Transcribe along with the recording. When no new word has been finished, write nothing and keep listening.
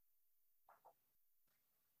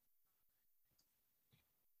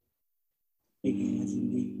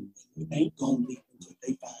Ain't gonna leave until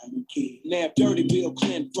they find the kid. Now Dirty Bill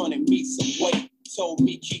Clinton fronted me some weight. Told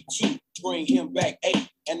me keep 2, bring him back 8.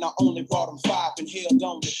 And I only brought him 5 and held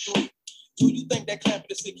on to 3. Do you think that clamping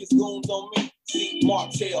the sickest goons on me? See,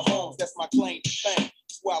 Martell Holmes, that's my claim to fame.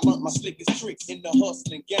 That's where I learned my slickest tricks in the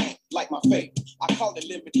hustling game. Like my faith, I call it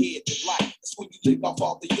limit head to life. That's when you lick off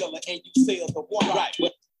all the yellow and you sell the one. Right.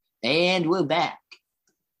 And we're back.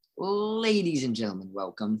 Ladies and gentlemen,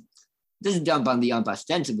 welcome. This is Dump on the Ump,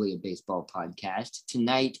 ostensibly a baseball podcast.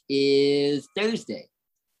 Tonight is Thursday,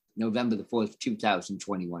 November the 4th,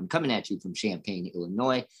 2021. Coming at you from Champaign,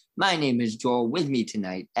 Illinois. My name is Joel. With me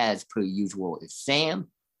tonight, as per usual, is Sam.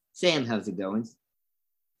 Sam, how's it going?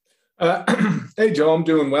 Hey, Joe, I'm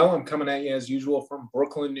doing well. I'm coming at you as usual from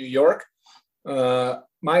Brooklyn, New York.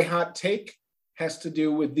 My hot take has to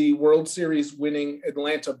do with the World Series winning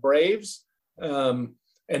Atlanta Braves.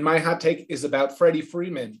 And my hot take is about Freddie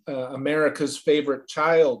Freeman, America's favorite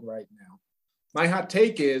child right now. My hot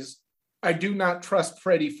take is I do not trust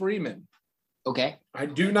Freddie Freeman. Okay. I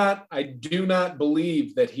do not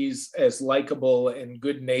believe that he's as likable and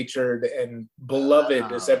good-natured and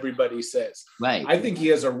beloved as everybody says. Right. I think he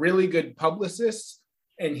has a really good publicist,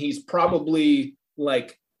 and he's probably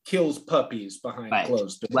like kills puppies behind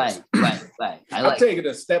closed doors. Right. I'll take it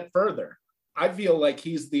a step further. I feel like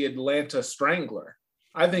he's the Atlanta Strangler.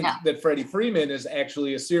 I think that Freddie Freeman is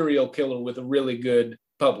actually a serial killer with a really good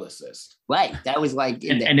publicist. Right. That was like...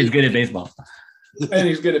 and he's good at baseball. And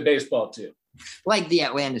he's good at baseball, too. Like the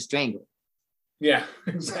Atlanta Strangler. Yeah,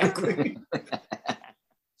 exactly.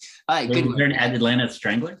 All right, good. An Atlanta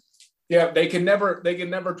Strangler? Yeah, they can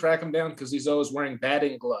never track him down because he's always wearing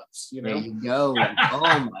batting gloves, you know? There you go.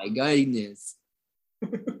 Oh, my goodness.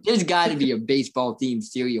 There's got to be a baseball-themed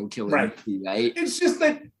serial killer movie, right? It's just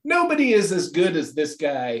that nobody is as good as this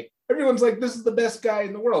guy. Everyone's like, this is the best guy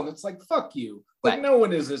in the world. It's like, fuck you. Like, no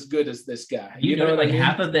one is as good as this guy. You know what like I mean?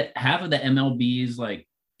 half of the MLB's like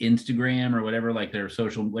Instagram or whatever, like their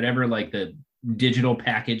social, whatever, like the digital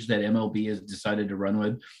package that MLB has decided to run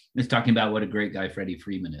with is talking about what a great guy Freddie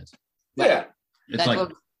Freeman is. Yeah. It's that's like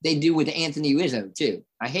what they do with Anthony Rizzo, too.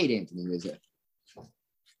 I hate Anthony Rizzo.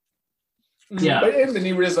 Yeah, but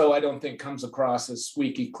Anthony Rizzo, I don't think comes across as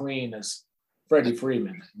squeaky clean as Freddie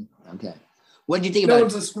Freeman. Okay, what do you think about? No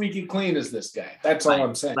one's as squeaky clean as this guy. That's all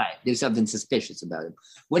I'm saying. Right, there's something suspicious about him.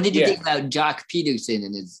 What did you think about Jock Peterson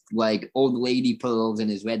and his like old lady pearls and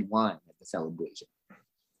his red wine at the celebration?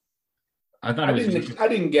 I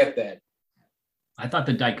didn't get that. I thought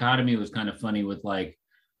the dichotomy was kind of funny with like,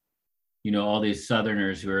 you know, all these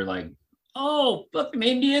Southerners who are like, "Oh, fucking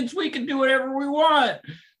Indians, we can do whatever we want."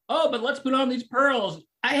 Oh, but let's put on these pearls.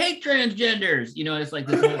 I hate transgenders. You know, it's like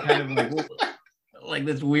this whole kind of like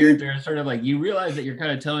this weird, they're sort of like, you realize that you're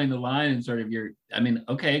kind of towing the line and sort of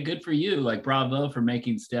okay, good for you. Like, bravo for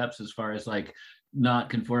making steps as far as like not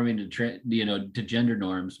conforming to, to gender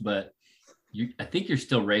norms. But I think you're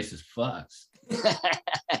still racist fucks.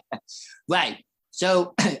 Right.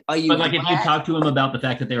 So are you? But like if you talk to them about the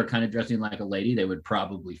fact that they were kind of dressing like a lady, they would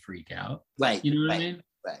probably freak out. Right. You know what I mean?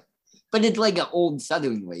 Right. But it's like an old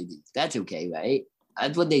Southern lady. That's okay, right?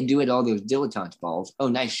 That's what they do at all those dilettante balls. Oh,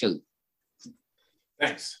 nice shirt.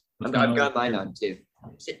 Thanks. I've got mine on too.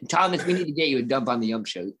 Thomas, we need to get you a Dump on the Ump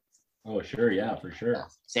shirt. Oh, sure. Yeah, for sure.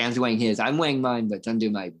 Sam's wearing his. I'm wearing mine, but it's under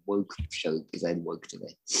my work shirt because I had work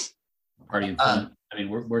today. Party in front.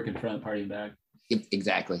 We're working front, party in back.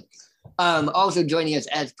 Exactly. Also joining us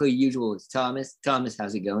as per usual is Thomas. Thomas,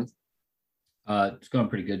 how's it going? It's going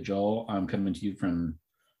pretty good, Joel. I'm coming to you from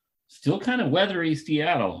still kind of weathery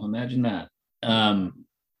Seattle. Imagine that.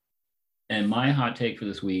 And my hot take for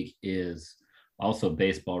this week is also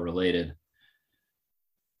baseball related.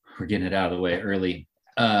 We're getting it out of the way early.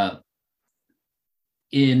 I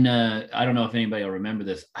don't know if anybody will remember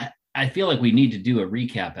this. I feel like we need to do a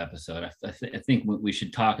recap episode. I think we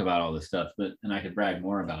should talk about all this stuff, and I could brag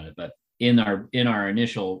more about it. But in our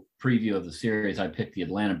initial preview of the series, I picked the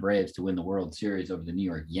Atlanta Braves to win the World Series over the New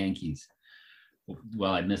York Yankees.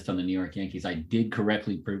 Well, I missed on the New York Yankees. I did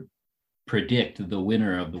correctly predict the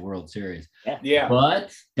winner of the World Series. Yeah.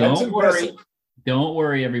 But don't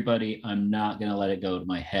worry, everybody. I'm not going to let it go to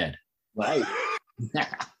my head. Right.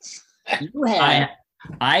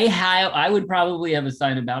 I would probably have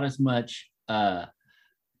assigned about as much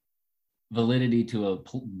validity to a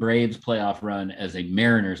Braves playoff run as a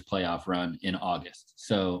Mariners playoff run in August.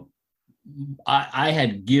 So I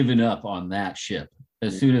had given up on that ship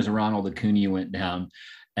as soon as Ronald Acuna went down,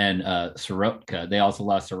 and Soroka. They also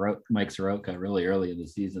lost Mike Soroka really early in the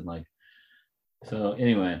season. So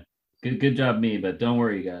anyway, good job me. But don't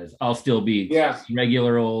worry, guys. I'll still be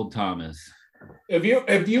regular old Thomas.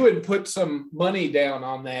 If you had put some money down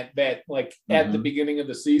on that bet, like at the beginning of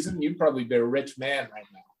the season, you'd probably be a rich man right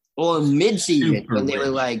now. Or mid-season Super when they were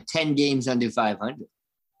rich. like 10 games under 500.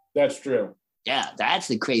 That's true. Yeah, that's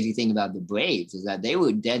the crazy thing about the Braves is that they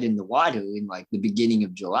were dead in the water in like the beginning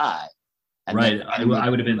of July. And Right. then- I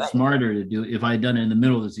would have been smarter to do if I had done it in the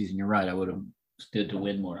middle of the season. You're right. I would have stood to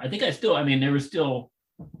win more. I think there was still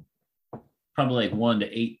probably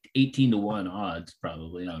like 18 to 1 odds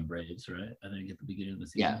probably on Braves, right? I think at the beginning of the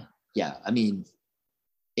season. Yeah. I mean,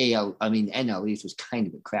 NL East was kind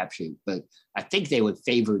of a crapshoot, but I think they were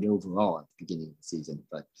favored overall at the beginning of the season,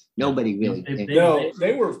 but nobody really No,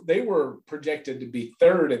 they were projected to be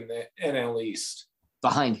third in the NL East.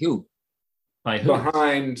 behind who? By who?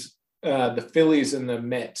 Behind the Phillies and the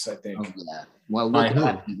Mets, I think. Oh, yeah. Well, By look who?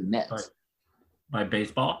 at the Mets. By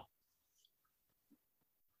baseball?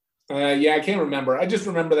 Yeah, I can't remember. I just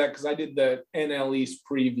remember that because I did the NL East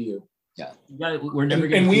preview. Yeah. We're never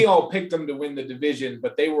going And we all picked them to win the division,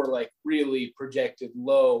 but they were like really projected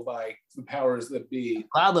low by the powers that be.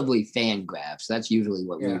 Probably fan graphs. That's usually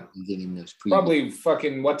what Yeah. we're using in those previews. Probably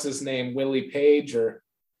fucking what's his name, Willie Page, or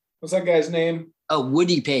what's that guy's name? Oh,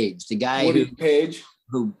 Woody Page, the guy Woody Page.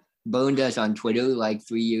 who boned us on Twitter like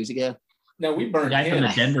 3 years ago. No, we The burned guy from him.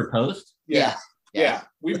 the Denver Post? Yeah,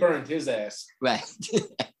 we burned his ass. Right.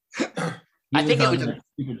 I think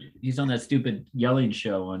He's on that stupid yelling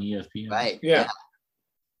show on ESPN. right. Yeah.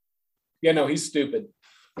 Yeah, no, he's stupid.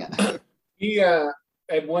 Yeah. He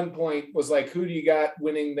at one point was like, who do you got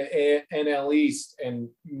winning the NL East? And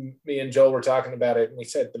me and Joel were talking about it, and we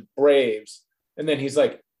said the Braves. And then he's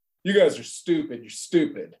like, you guys are stupid. You're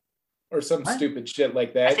stupid. Or some stupid shit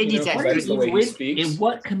like that. I think he said 'cause that's the way he speaks. In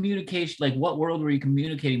what communication, like what world were you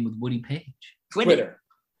communicating with Woody Page? Twitter.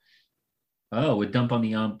 Oh, with dump on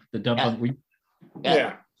the dump Yeah. on.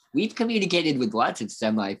 Yeah. We've communicated with lots of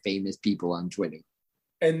semi-famous people on Twitter.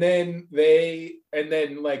 And then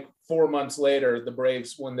like 4 months later, the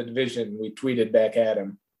Braves won the division. We tweeted back at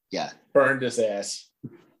him. Yeah. Burned his ass.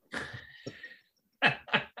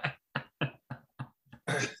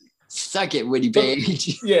 Suck it, Woody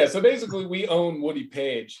Page. Yeah, so basically we own Woody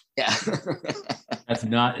Page. Yeah. That's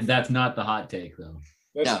not the hot take though.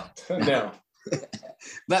 No.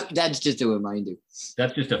 But that's just a reminder.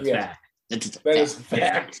 That's just a Yeah. fact. That's just a That fact. is a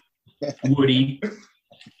fact. Woody.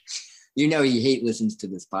 You know he listens to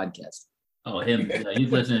this podcast. Oh, him. Yeah,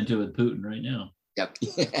 he's listening to it with Putin right now. Yep.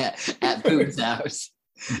 At Putin's house.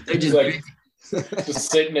 They're He's just like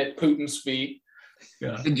just sitting at Putin's feet.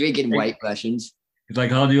 Yeah. they're drinking White Russians. He's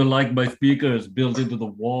like, how do you like my speakers built into the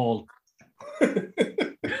wall?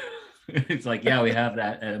 It's like, yeah, we have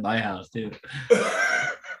that at my house too.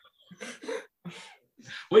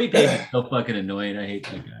 Woody Page is so fucking annoying. I hate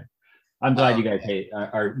that guy. I'm glad you guys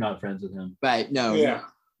are not friends with him. Right. No. Yeah.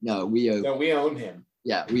 No, we own. No, we own him.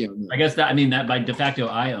 Yeah, we own. I guess that by de facto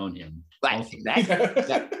I own him. Right. Also.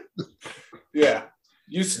 Exactly. Yeah.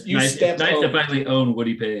 You Nice, step it's nice to over. finally own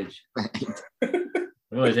Woody Page. I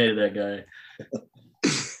always hated that guy.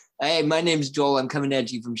 Hey, my name's Joel. I'm coming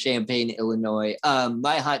at you from Champaign, Illinois.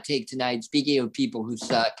 My hot take tonight, speaking of people who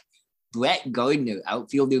suck, Brett Gardner,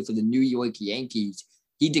 outfielder for the New York Yankees,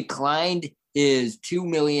 he declined his $2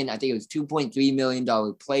 million, I think it was $2.3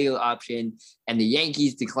 million player option, and the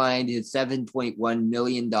Yankees declined his $7.1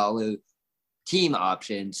 million team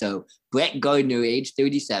option. So Brett Gardner, age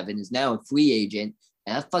 37, is now a free agent,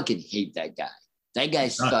 and I fucking hate that guy. That guy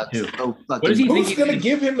sucks too. so fucking. What is he Who's thinking? going to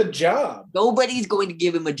give him a job? Nobody's going to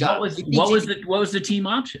give him a job. What was the team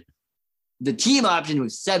option? The team option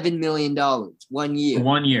was $7 million 1 year.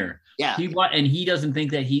 1 year. Yeah. He doesn't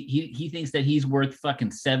think that he thinks that he's worth fucking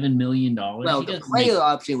 $7 million. Well, the player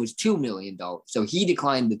option was $2 million. So he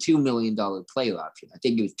declined the $2 million player option. I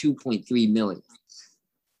think it was $2.3 million.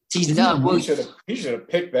 He's not worth. He should have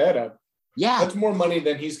picked that up. Yeah, That's more money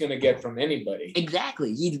than he's going to get from anybody.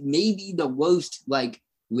 exactly. He's maybe the worst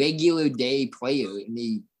regular day player in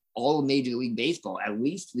the all Major League Baseball, at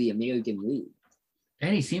least the American League.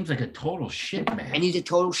 And he seems like a total shit man. And he's a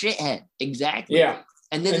total shithead. Exactly. Yeah.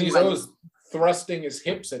 And then And he's always thrusting his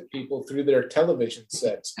hips at people through their television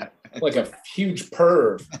sets like a huge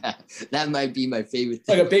perv, that might be my favorite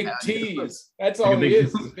like thing. a big tease. That's Like all a he big-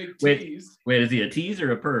 is a big Wait. tease. Wait, is he a tease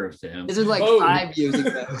or a perv to him? This is like Oh. 5 years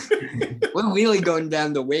ago. We're really going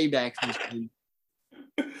down the Wayback Machine.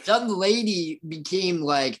 Some lady became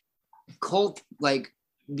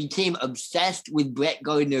became obsessed with Brett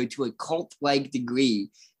Gardner to a cult-like degree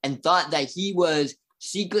and thought that he was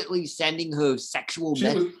secretly sending her sexual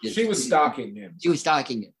messages. She was stalking him. She was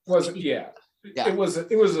stalking him. Wasn't yeah. Yeah. It was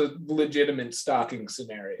a legitimate stalking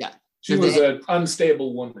scenario. Yeah. She So was an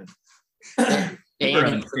unstable woman. Super And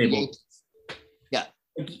unstable.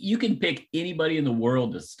 You can pick anybody in the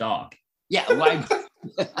world to stalk. Yeah, why?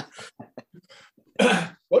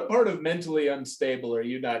 What part of mentally unstable are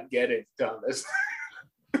you not getting, Thomas?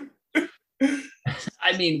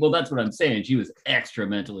 I mean, well, that's what I'm saying. She was extra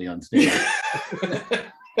mentally unstable.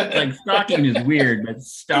 Like stalking is weird, but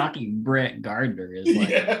stalking Brett Gardner is like.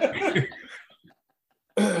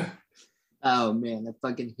 Yeah. Oh man, I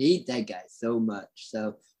fucking hate that guy so much.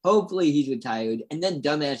 So hopefully he's retired. And then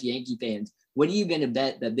dumbass Yankee fans, what are you gonna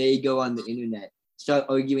bet that they go on the internet, start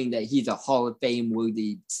arguing that he's a Hall of Fame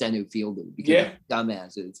worthy center fielder because of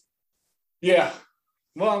dumbasses? Yeah.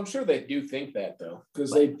 Well, I'm sure they do think that though,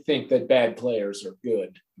 because they think that bad players are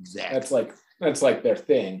good. Exactly. That's like their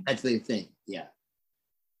thing. That's their thing. Yeah.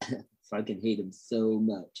 Fucking hate him so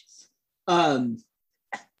much.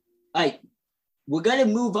 We're gonna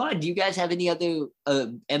move on. Do you guys have any other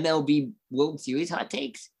MLB World Series hot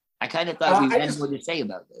takes? I kind of thought we had more to say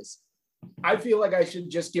about this. I feel like I should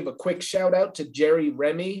just give a quick shout out to Jerry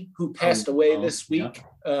Remy, who passed away this week.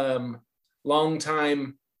 Long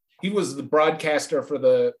time. He was the broadcaster for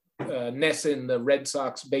the NESN, the Red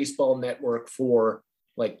Sox baseball network, for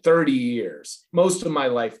like 30 years, most of my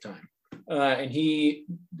lifetime. And he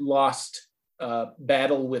lost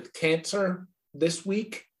battle with cancer this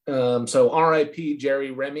week. So RIP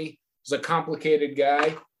Jerry Remy. He's a complicated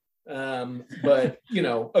guy, but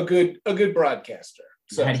a good broadcaster.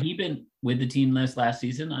 So had he been with the team last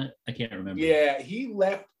season? I can't remember. Yeah, he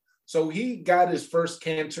left. So he got his first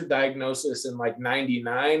cancer diagnosis in like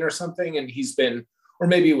 99 or something. And he's been, or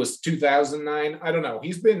maybe it was 2009. I don't know.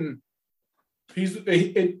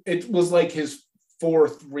 It was like his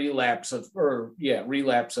fourth relapse of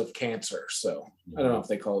cancer. So I don't know if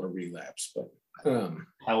they call it a relapse, but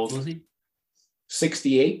how old was he?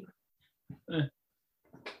 68.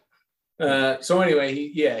 So anyway,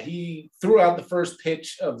 he threw out the first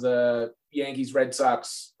pitch of the Yankees Red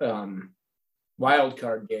Sox wild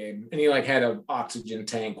card game, and he like had an oxygen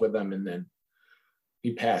tank with him, and then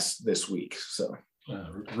he passed this week. So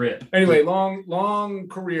rip. Anyway, long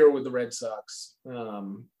career with the Red Sox.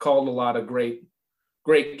 Called a lot of great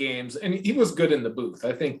games, and he was good in the booth.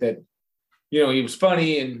 I think that he was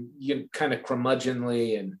funny and kind of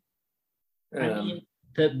curmudgeonly, and I mean,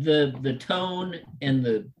 the tone and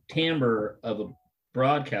the timbre of a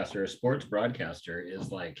broadcaster, a sports broadcaster,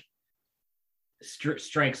 is like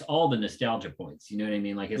strikes all the nostalgia points. You know what I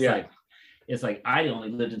mean? Like it's like I only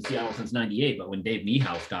lived in Seattle since '98, but when Dave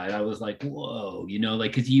Niehaus died, I was like, whoa,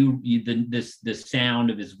 like because the sound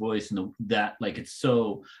of his voice and that like it's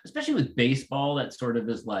so, especially with baseball, that sort of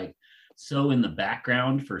is like so in the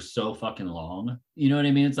background for so fucking long. You know what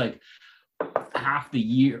I mean? It's like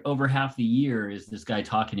over half the year is this guy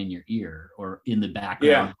talking in your ear or in the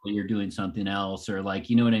background while you're doing something else, or like,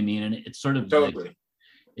 you know what I mean? And it's sort of totally. Like,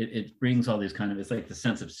 it brings all these kind of, it's like the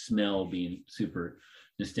sense of smell being super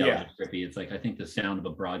nostalgic, trippy. It's like, I think the sound of a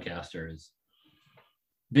broadcaster is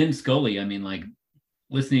Vin Scully. I mean, like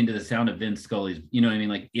listening to the sound of Vin Scully's, you know what I mean?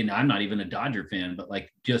 Like, I'm not even a Dodger fan, but like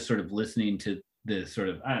just sort of listening to the sort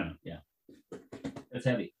of, I don't know. Yeah. That's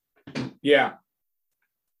heavy. Yeah.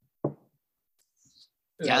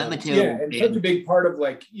 I'm a and such a big part of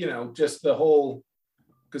like, just the whole,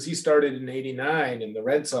 because he started in '89 and the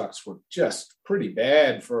Red Sox were just pretty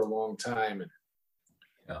bad for a long time.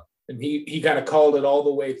 And he kind of called it all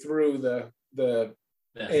the way through the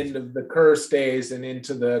end of the curse days and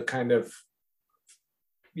into the kind of,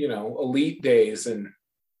 elite days. And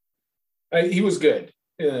he was good.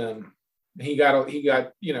 He got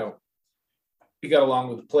along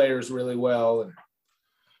with the players really well and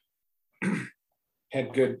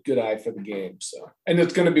had good eye for the game. So, and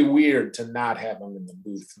it's going to be weird to not have him in the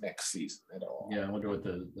booth next season at all. Yeah, I wonder what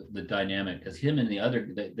the dynamic, because him and the other,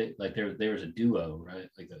 they like there was a duo, right?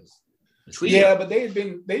 Like those. Yeah, but they'd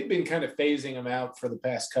been kind of phasing him out for the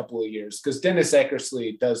past couple of years because Dennis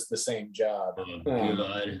Eckersley does the same job.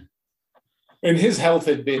 And his health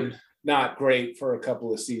had been not great for a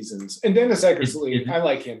couple of seasons. And Dennis Eckersley, I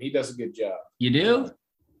like him. He does a good job. You do?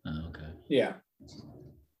 Oh, okay. Yeah.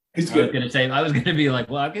 He's good. I was gonna be like,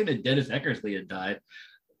 well, I'm gonna Dennis Eckersley had died.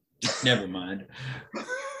 Never mind.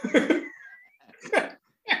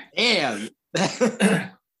 Damn.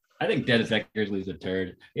 I think Dennis Eckersley's a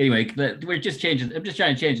turd. Anyway, we're just changing. I'm just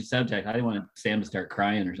trying to change the subject. I didn't want Sam to start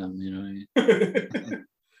crying or something. You know what I mean?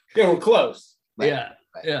 Yeah, we're close. Yeah.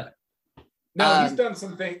 No, he's done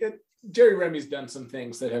some things. Jerry Remy's done some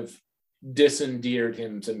things that have disendeared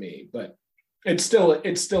him to me, but it's still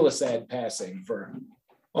a sad passing for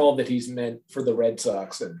all that he's meant for the Red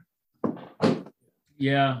Sox. And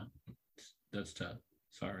yeah, that's tough.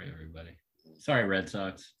 Sorry, everybody. Sorry, Red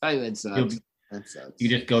Sox. Sorry, Red Sox. That sucks. You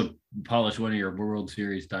just go polish one of your World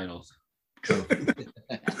Series titles.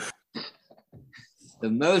 The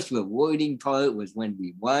most rewarding part was when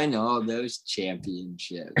we won all those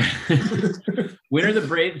championships. When are the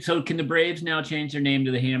Braves? So can the Braves now change their name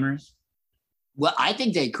to the Hammers? Well, I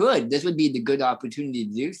think they could. This would be the good opportunity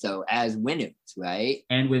to do so as winners, right?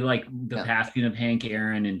 And with like the passing of Hank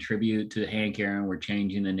Aaron and tribute to Hank Aaron, we're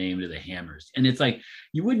changing the name to the Hammers. And it's like,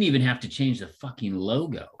 you wouldn't even have to change the fucking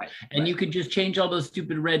logo. Right, and you could just change all those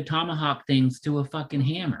stupid red tomahawk things to a fucking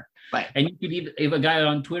hammer. Right. And you could even, if a guy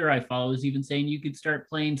on Twitter I follow is even saying you could start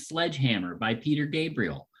playing Sledgehammer by Peter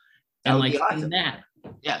Gabriel. That And would like be awesome. that.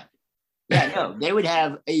 Yeah. Yeah, no, they would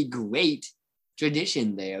have a great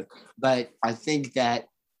tradition there. But I think that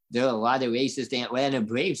there are a lot of racist Atlanta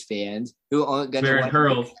Braves fans who aren't going Barrett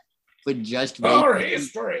Hurls. for just Our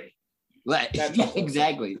history. Right. That's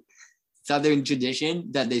Exactly. Southern tradition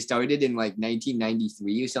that they started in like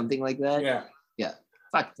 1993 or something like that. Yeah.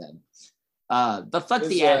 Fuck them. But fuck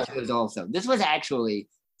the Astros also. This was actually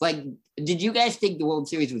like, did you guys think the World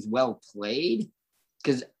Series was well played?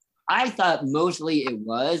 Because I thought mostly it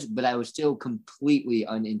was, but I was still completely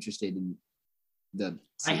uninterested in the.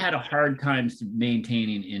 I had a hard time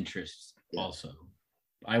maintaining interest also.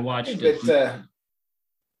 I watched it.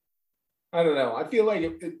 I don't know. I feel like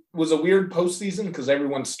it was a weird postseason because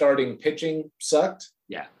everyone's starting pitching sucked.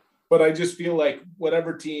 Yeah. But I just feel like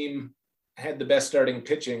whatever team had the best starting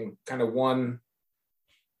pitching kind of won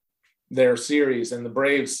their series, and the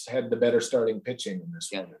Braves had the better starting pitching in this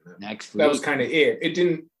one. That was kind of it. It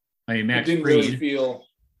didn't really feel.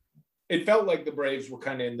 It felt like the Braves were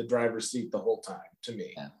kind of in the driver's seat the whole time to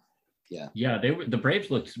me. Yeah. The Braves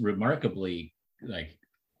looked remarkably like.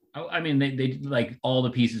 I mean, they like all the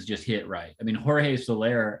pieces just hit right. I mean, Jorge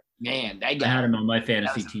Soler, man, I had him on my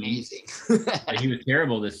fantasy team. He was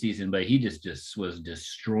terrible this season, but he just was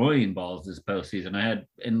destroying balls this postseason.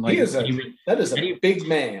 That is a big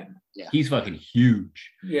man. Yeah. He's fucking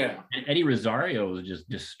huge. Yeah. And Eddie Rosario was just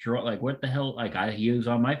destroyed. Like, what the hell? Like, he was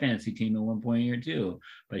on my fantasy team at one point here too,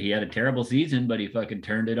 but he had a terrible season, but he fucking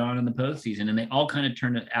turned it on in the postseason. And they all kind of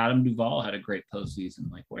turned it. Adam Duvall had a great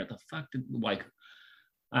postseason. Like, where the fuck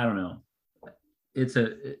I don't know. It's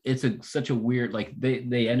such a weird, like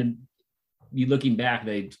they ended, you looking back,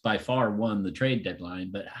 they by far won the trade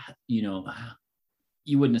deadline, but you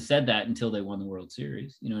wouldn't have said that until they won the World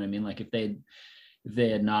Series. You know what I mean? Like if they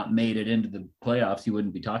had not made it into the playoffs, you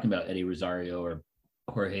wouldn't be talking about Eddie Rosario or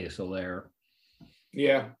Jorge Soler.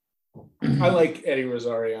 Yeah. I like Eddie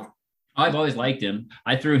Rosario. I've always liked him.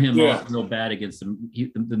 I threw him off real bad against them.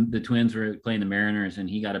 The Twins were playing the Mariners, and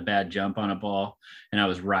he got a bad jump on a ball, and I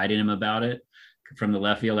was riding him about it from the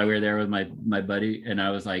left field. I were there with my buddy, and I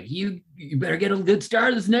was like, "You better get a good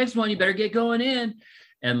start this next one. You better get going in."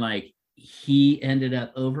 And like he ended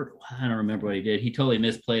up over. I don't remember what he did. He totally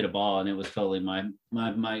misplayed a ball, and it was totally my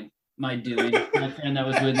doing. My friend that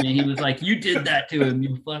was with me, he was like, "You did that to him,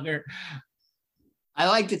 you fucker." I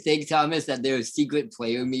like to think, Thomas, that there are secret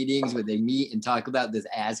player meetings where they meet and talk about this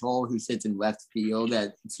asshole who sits in left field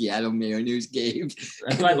at Seattle Mariners games.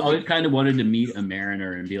 That's why I've always kind of wanted to meet a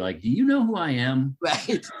Mariner and be like, do you know who I am?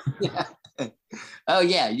 Right. Yeah. Oh,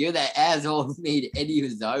 yeah, you're that asshole who made Eddie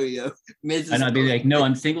Rosario miss. And I'd be like, no,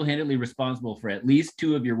 I'm single-handedly responsible for at least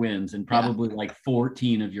 2 of your wins and probably like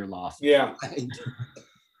 14 of your losses. Yeah. Right.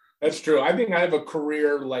 That's true. I think I have a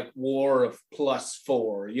career like WAR of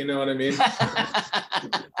 +4. You know what I mean?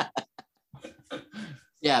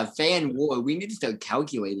 Yeah, fan WAR. We need to start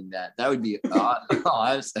calculating that. That would be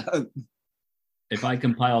awesome. If I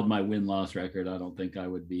compiled my win-loss record, I don't think I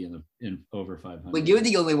would be in over 500. But you're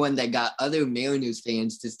the only one that got other Mariners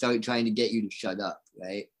fans to start trying to get you to shut up,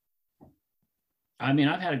 right? I mean,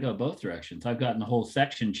 I've had to go both directions. I've gotten the whole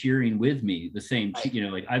section cheering with me. The same,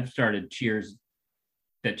 like I've started cheers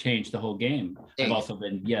that changed the whole game. I've also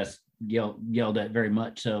been, yelled at very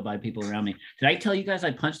much so by people around me. Did I tell you guys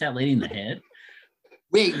I punched that lady in the head?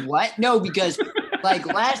 Wait, what? No, because like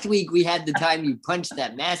last week we had the time you punched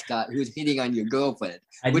that mascot who was hitting on your girlfriend.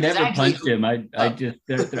 I never punched him. I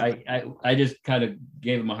just kind of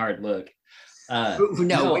gave him a hard look.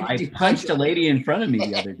 No, I punched a lady in front of me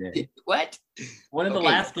the other day. What? One of the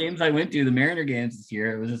last games I went to, the Mariner games this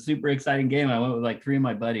year, it was a super exciting game. I went with like 3 of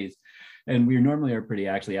my buddies. And we normally are pretty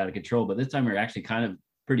actually out of control, but this time we're actually kind of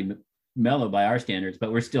pretty mellow by our standards,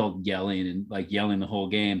 but we're still yelling the whole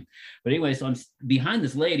game. But anyway, so I'm behind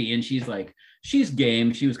this lady and she's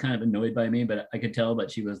game. She was kind of annoyed by me, but I could tell,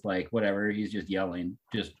 but she was like, whatever, he's just yelling.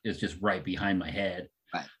 It's just right behind my head.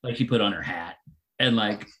 Right. Like she put on her hat and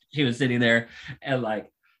like she was sitting there and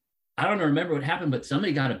like, I don't remember what happened, but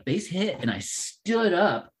somebody got a base hit and I stood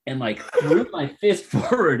up and like threw my fist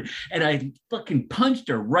forward, and I fucking punched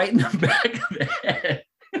her right in the back of the head.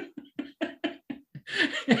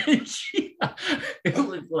 And it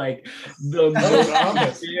was like the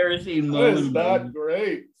most embarrassing moment. That is not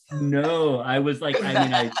great. No, I was like, I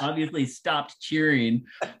mean, I obviously stopped cheering.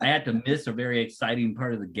 I had to miss a very exciting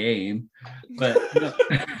part of the game. But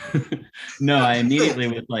no, I immediately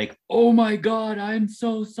was like, oh my God, I'm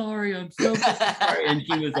so sorry. I'm so sorry. And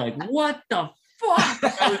she was like, what the fuck?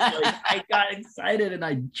 I was like, I got excited and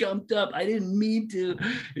I jumped up. I didn't mean to,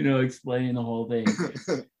 explain the whole thing.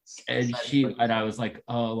 And I was like,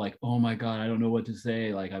 oh my God, I don't know what to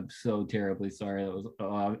say. Like, I'm so terribly sorry. That was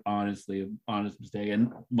honestly an honest mistake.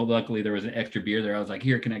 And luckily there was an extra beer there. I was like,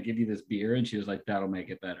 here, can I give you this beer? And she was like, that'll make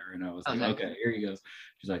it better. And I was like, okay, here you go.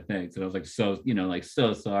 She's like, thanks. And I was like,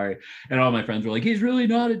 so sorry. And all my friends were like, he's really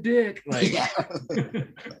not a dick. Like,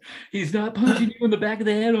 he's not punching you in the back of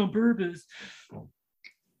the head on purpose.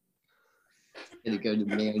 Gonna go to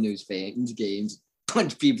Mariners fans games,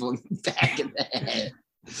 punch people in the back of the head.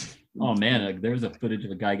 Oh man, like, there was a footage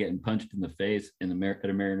of a guy getting punched in the face at a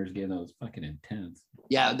Mariners game that was fucking intense.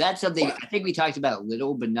 Yeah, that's something I think we talked about a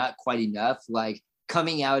little, but not quite enough. Like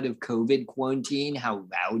coming out of COVID quarantine, how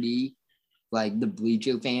rowdy like the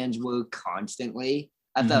bleacher fans were constantly.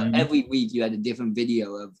 I thought every week you had a different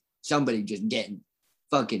video of somebody just getting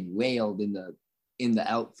fucking wailed in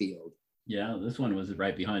the outfield. Yeah, this one was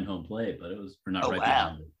right behind home plate, but it was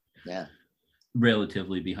behind it. Yeah.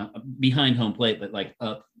 Relatively behind home plate, but like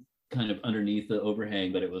up kind of underneath the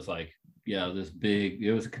overhang. But it was like,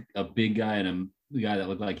 it was a big guy and a guy that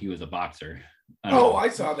looked like he was a boxer. I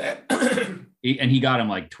saw that. He got him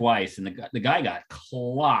like twice, and the guy got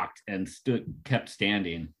clocked and kept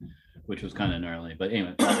standing, which was kind of gnarly. But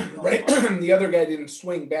anyway, right. The other guy didn't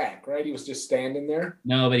swing back, right? He was just standing there.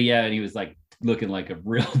 No, but and he was like looking like a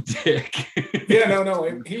real dick.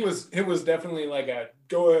 No. It was definitely like a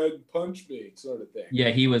go ahead and punch me sort of thing. Yeah,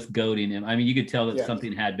 he was goading him. I mean, you could tell that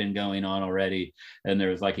something had been going on already. And there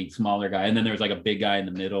was like a smaller guy, and then there was like a big guy in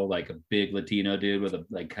the middle, like a big Latino dude with a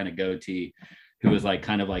like kind of goatee, who was like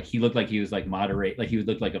kind of like, he looked like he was like moderate, like he would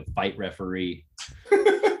look like a fight referee.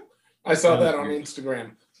 I saw that on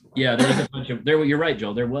Instagram. Yeah, there was a bunch of you're right,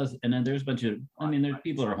 Joel. There was, and then there's a bunch of, there's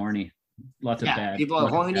people are horny. Lots of bad people are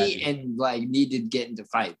horny and like need to get into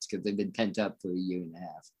fights because they've been pent up for a year and a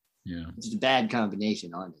half. Yeah, it's a bad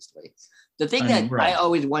combination, honestly. The thing I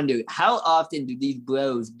always wonder, how often do these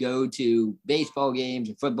bros go to baseball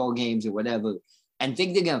games or football games or whatever and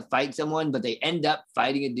think they're gonna fight someone, but they end up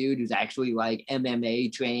fighting a dude who's actually like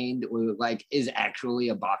MMA trained or like is actually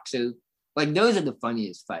a boxer? Like those are the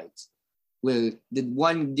funniest fights, where the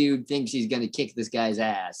one dude thinks he's gonna kick this guy's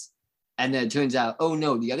ass, and then it turns out, oh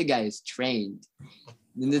no, the other guy is trained.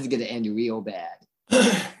 Then this is gonna end real bad.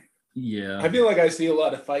 Yeah. I feel like I see a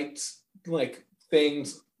lot of fights, like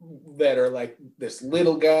things that are like this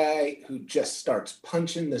little guy who just starts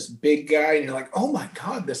punching this big guy, and you're like, oh my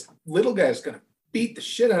God, this little guy is gonna beat the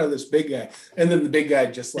shit out of this big guy. And then the big guy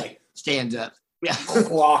just like stands up. Yeah.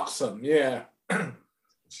 Clocks him. Yeah.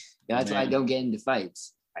 That's why I don't get into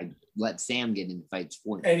fights. I let Sam get into fights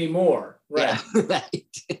for me. Anymore. Right. Yeah,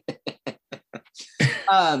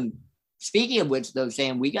 right. Speaking of which, though,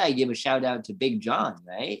 Sam, we got to give a shout out to Big John,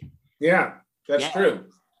 right? Yeah, that's true.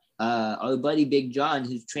 Our buddy Big John,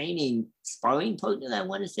 who's training sparring partner, I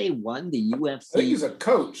want to say, won the UFC. I think he's a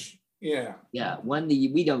coach. Yeah. Yeah,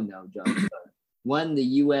 we don't know, John. Won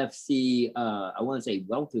the UFC, I want to say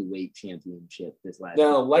welterweight championship this last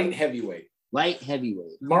year. Light heavyweight. Light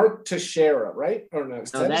heavyweight. Mark Teixeira, right? Or no,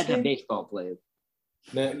 that's a baseball player.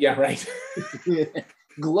 No, yeah, right.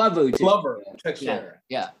 Glover Teixeira.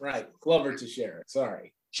 Yeah. Right. Glover Teixeira.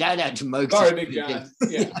 Sorry. Shout out to Mark. Sorry, Big John.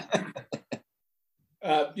 Yeah.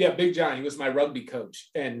 Big John. He was my rugby coach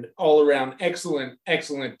and all around excellent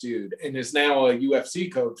dude, and is now a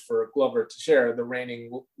UFC coach for Glover Teixeira, the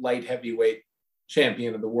reigning light heavyweight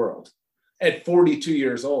champion of the world at 42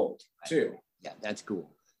 years old too. Yeah, that's cool.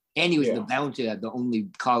 And he was the bouncer at the only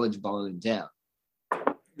college bar in town.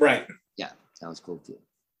 Right. Yeah, sounds cool too.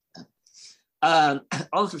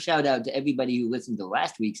 Also, shout out to everybody who listened to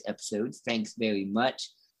last week's episodes. Thanks very much.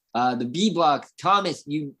 The B block, Thomas,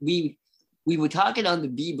 we were talking on the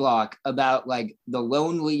B block about like the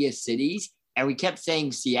loneliest cities, and we kept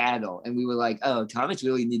saying Seattle, and we were like, oh, Thomas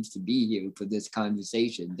really needs to be here for this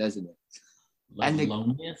conversation, doesn't it? The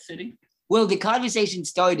loneliest city? Well, the conversation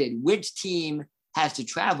started, which team has to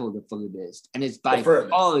travel the furthest? And it's by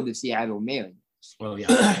far the Seattle Mariners. Well,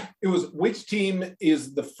 yeah. It was which team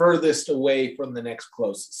is the furthest away from the next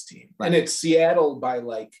closest team. Right. And it's Seattle by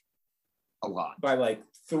like a lot. By like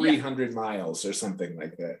 300 miles or something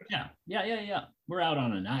like that. Yeah. We're out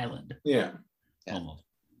on an island. Yeah. Almost.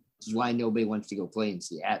 Which is why nobody wants to go play in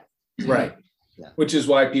Seattle. Right. Yeah. Which is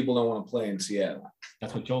why people don't want to play in Seattle.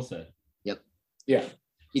 That's what Joel said. Yep. Yeah.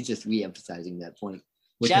 He's just re-emphasizing that point.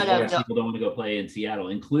 Which Shout is why out to people don't want to go play in Seattle,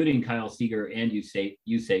 including Kyle Seager and Yusei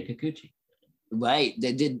Kikuchi. right.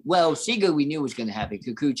 They did well. Seager we knew was going to happen.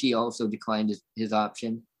 Kikuchi also declined his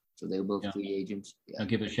option, so they were both free agents. Yeah. I'll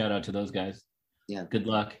give a shout out to those guys. Yeah. Good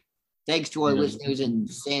luck. Thanks to our listeners in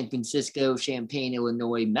San Francisco, Champaign,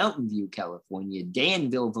 Illinois, Mountain View, California,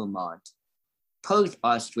 Danville, Vermont, Perth,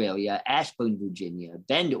 Australia, Ashburn, Virginia,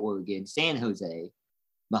 Bend, Oregon, San Jose,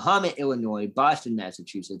 Mahomet, Illinois, Boston,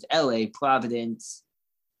 Massachusetts, LA, Providence,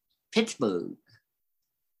 Pittsburgh,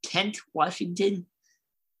 Kent, Washington,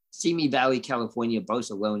 Simi Valley, California,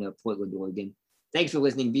 Barcelona, Portland, Oregon. Thanks for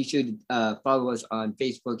listening. Be sure to follow us on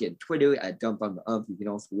Facebook and Twitter at Dump on the Up. You can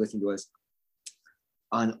also listen to us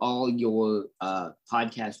on all your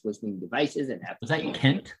podcast listening devices and apps. Was that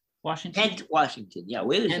Kent, Washington? Kent, Washington. Yeah,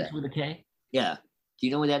 where is Kent that? with a K? Yeah. Do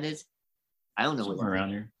you know where that is? I don't know where Somewhere around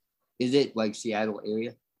here. Is it like Seattle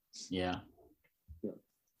area? Yeah.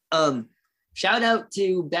 Shout out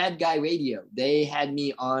to Bad Guy Radio. They had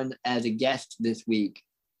me on as a guest this week.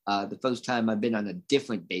 The first time I've been on a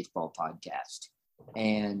different baseball podcast.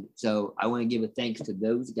 And so I want to give a thanks to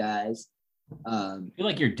those guys. I feel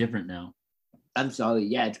like you're different now. I'm sorry.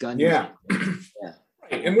 Yeah, it's gone. Yeah. Yeah.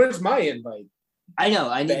 Right. And where's my invite? I know.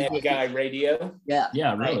 I need Bad Guy Radio. Yeah.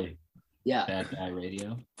 Yeah, right. really. Yeah. Bad Guy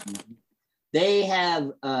Radio. They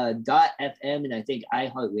have .fm and I think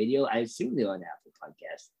iHeartRadio. I assume they're on Apple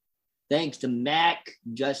Podcasts. Thanks to Mac,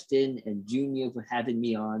 Justin, and Junior for having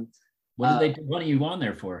me on. What are you on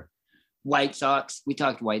there for? White Sox. We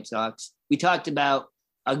talked White Sox. We talked about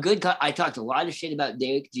I talked a lot of shit about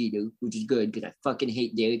Derek Jeter, which is good because I fucking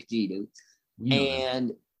hate Derek Jeter.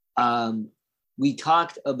 And we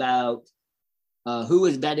talked about who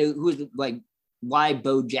was better, why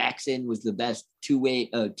Bo Jackson was the best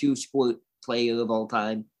two-sport player of all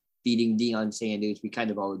time, beating Deion Sanders. We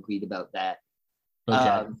kind of all agreed about that.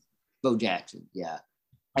 Bo Jackson, yeah.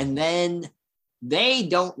 And then they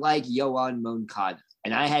don't like Yoan Moncada,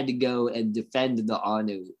 and I had to go and defend the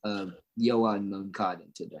honor of Yoan Moncada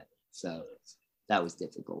today. So that was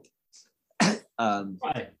difficult.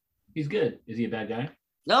 Why? He's good. Is he a bad guy?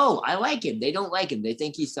 No, I like him. They don't like him. They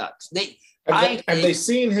think he sucks. Have they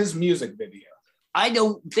seen his music video? I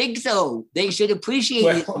don't think so. They should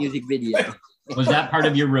appreciate his music video. Was that part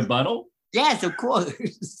of your rebuttal? Yes, of course.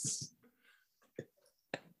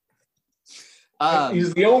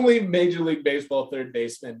 He's the only Major League Baseball third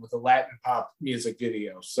baseman with a Latin pop music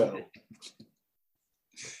video. So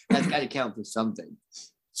that's got to count for something.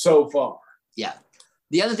 So far. Yeah.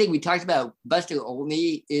 The other thing we talked about, Buster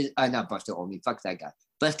Olney is not Buster Olney. Fuck that guy.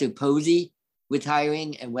 Buster Posey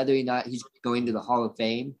retiring and whether or not he's going to the Hall of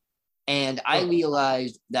Fame. And I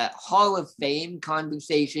realized that Hall of Fame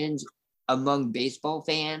conversations among baseball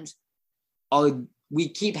fans we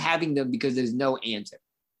keep having them because there's no answer.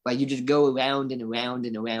 Like you just go around and around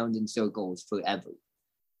and around in circles forever.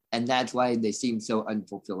 And that's why they seem so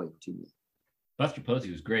unfulfilling to me. Buster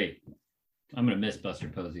Posey was great. I'm going to miss Buster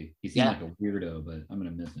Posey. He seemed like a weirdo, but I'm going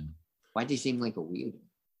to miss him. Why'd he seem like a weirdo?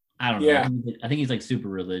 I don't know. I think he's like super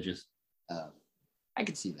religious. I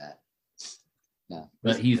could see that. Yeah.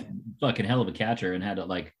 But he's fucking hell of a catcher and had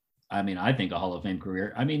I think a Hall of Fame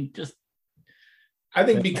career. I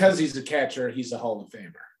think because he's a catcher, he's a Hall of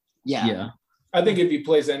Famer. Yeah. I think if he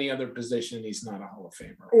plays any other position, he's not a Hall of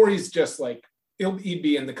Famer. Or he's just like, he'd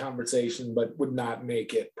be in the conversation, but would not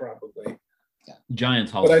make it probably. Yeah.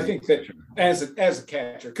 Giants Hall of Fame. But I think that as a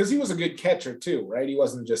catcher, because he was a good catcher too, right? He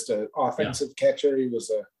wasn't just an offensive catcher. He was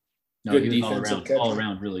a good defensive catcher. All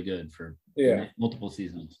around really good for multiple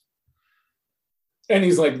seasons. And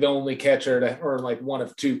he's like the only catcher or like one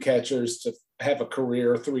of two catchers to have a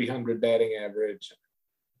career 300 batting average.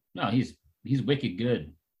 No, he's wicked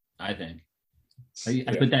good, I think.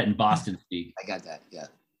 I put that in Boston speak. I got that, yeah.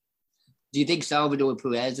 Do you think Salvador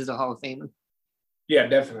Perez is a Hall of Famer? Yeah,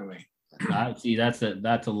 definitely. See, that's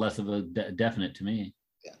a less of a definite to me.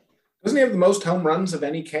 Yeah. Doesn't he have the most home runs of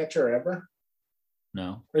any catcher ever?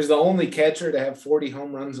 No. He's the only catcher to have 40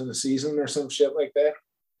 home runs in a season or some shit like that.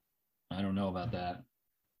 I don't know about that.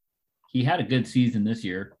 He had a good season this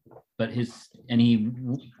year, but he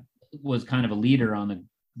was kind of a leader on a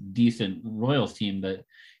decent Royals team, but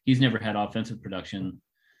he's never had offensive production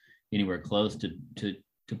anywhere close to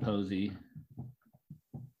Posey.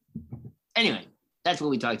 Anyway, that's what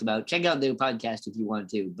we talked about. Check out their podcast if you want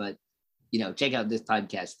to, but check out this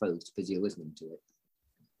podcast first because you're listening to it.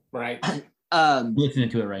 Right. I'm listening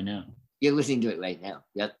to it right now. You're listening to it right now.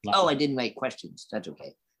 Yep. Oh, I didn't write questions. That's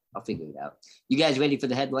okay. I'll figure it out. You guys ready for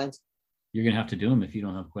the headlines? You're gonna have to do them if you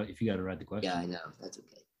don't have if you got to write the question. Yeah, I know. That's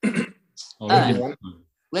okay.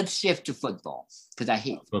 Let's shift to football because I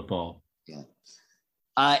hate football. Yeah.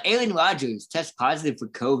 Aaron Rodgers tests positive for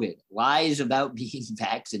COVID. Lies about being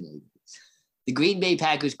vaccinated. The Green Bay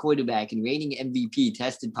Packers quarterback and reigning MVP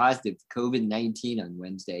tested positive for COVID-19 on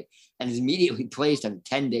Wednesday and is immediately placed on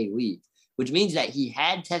a 10-day leave, which means that he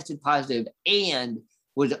had tested positive and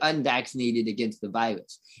was unvaccinated against the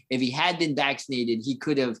virus. If he had been vaccinated, he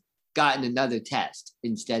could have gotten another test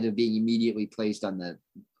instead of being immediately placed on the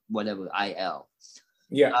whatever IL.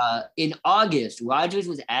 Yeah. In August, Rodgers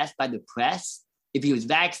was asked by the press if he was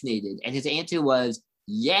vaccinated, and his answer was,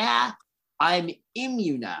 "Yeah, I'm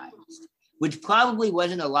immunized," which probably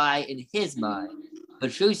wasn't a lie in his mind,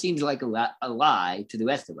 but sure seems like a lie to the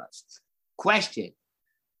rest of us. Question: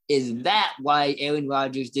 is that why Aaron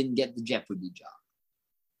Rodgers didn't get the Jeopardy job?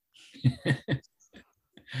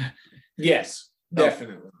 Yes,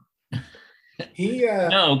 definitely. He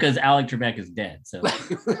no, because Alec Trebek is dead, so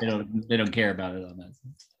they don't care about it on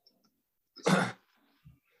that.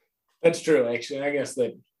 That's true, actually. I guess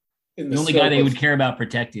that the only guy they would care about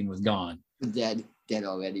protecting was gone. Dead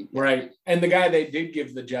already. Right. And the guy they did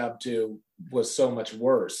give the job to was so much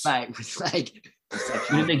worse. Right. It was like,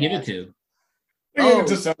 who did they give it to? They gave it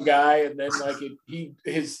to some guy, and then like he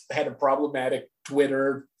had a problematic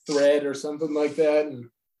Twitter thread or something like that. And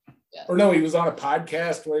or no, he was on a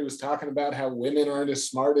podcast where he was talking about how women aren't as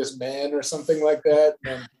smart as men or something like that.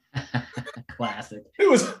 And classic. It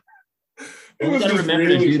was just remember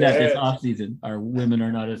really to do that bad. this offseason. Our women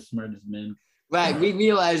are not as smart as men. Right. We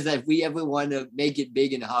realize that if we ever want to make it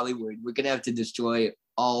big in Hollywood, we're going to have to destroy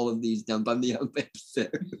all of these Dump on the Ump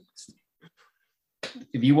episodes.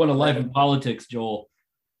 If you want a life in politics, Joel.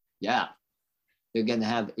 Yeah. They're going to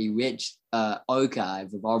have a rich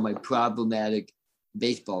archive of all my problematic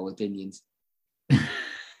baseball opinions.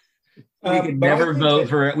 We could never vote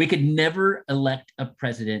for. We could never elect a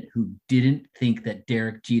president who didn't think that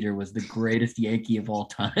Derek Jeter was the greatest Yankee of all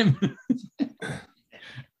time.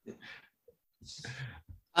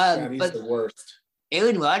 God, he's but the worst.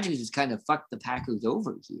 Aaron Rodgers has kind of fucked the Packers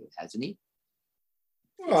over here, hasn't he?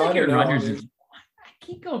 Well, like Aaron Rodgers I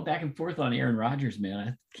keep going back and forth on Aaron Rodgers, man.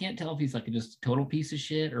 I can't tell if he's like just a total piece of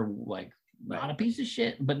shit or like not a piece of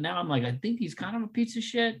shit. But now I'm like, I think he's kind of a piece of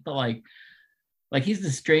shit, but like he's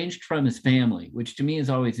estranged from his family, which to me is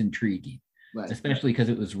always intriguing, Right. especially because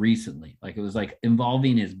it was recently. Like it was like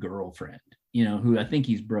involving his girlfriend, who I think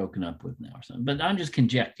he's broken up with now or something. But I'm just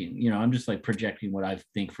conjecting, I'm just like projecting what I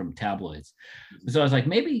think from tabloids. So I was like,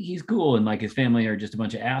 maybe he's cool and like his family are just a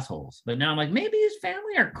bunch of assholes. But now I'm like, maybe his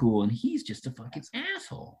family are cool and he's just a fucking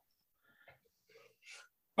asshole.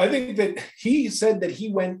 I think that he said that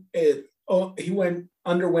he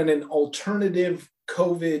underwent an alternative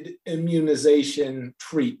COVID immunization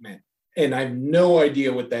treatment. And I have no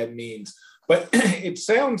idea what that means. But it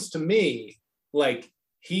sounds to me like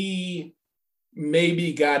he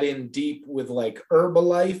maybe got in deep with like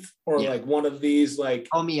Herbalife or like one of these like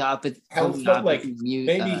homeopathy health, like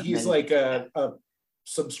maybe he's like a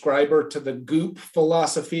subscriber to the Goop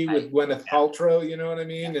philosophy with Gwyneth Paltrow, you know what I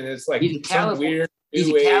mean? And it's like some weird. He's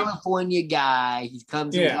a California guy. He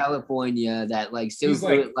comes from California that like so he's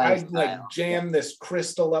like, I'd like jam this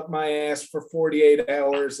crystal up my ass for 48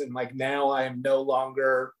 hours and like now I am no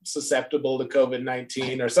longer susceptible to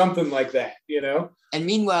COVID-19 or something like that, And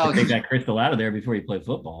meanwhile, take that crystal out of there before you play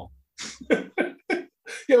football.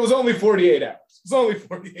 It was only 48 hours. It's only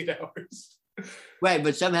 48 hours. Right,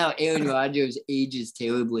 but somehow Aaron Rodgers ages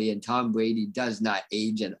terribly and Tom Brady does not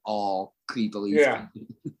age at all creepily. Yeah.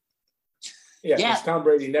 Yeah, because Tom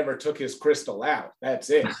Brady never took his crystal out.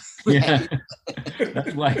 That's it. Yeah,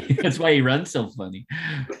 that's why he runs so funny.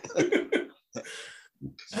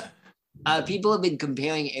 People have been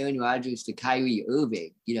comparing Aaron Rodgers to Kyrie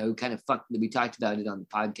Irving. Kind of fucked. We talked about it on the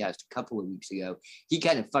podcast a couple of weeks ago. He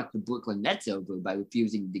kind of fucked the Brooklyn Nets over by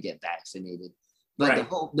refusing to get vaccinated. But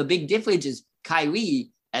the big difference is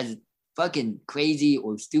Kyrie, as fucking crazy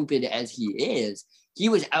or stupid as he is, he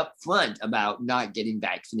was upfront about not getting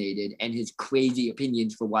vaccinated and his crazy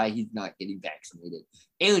opinions for why he's not getting vaccinated.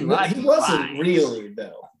 Aaron Rodgers, he wasn't really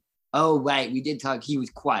though. Oh, right. We did talk. He was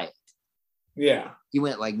quiet. Yeah. He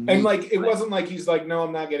went like, and like, it wasn't like he's like, no,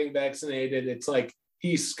 I'm not getting vaccinated. It's like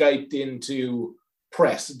he Skyped into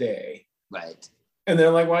press day. Right. And they're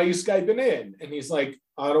like, why are you Skyping in? And he's like,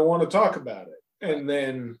 I don't want to talk about it. And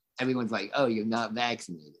then everyone's like, oh, you're not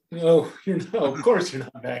vaccinated. No, of course you're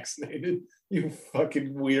not vaccinated. You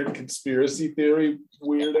fucking weird conspiracy theory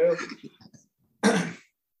weirdo.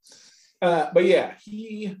 But yeah,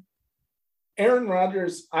 he Aaron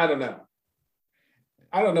Rodgers, I don't know.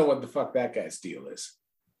 I don't know what the fuck that guy's deal is.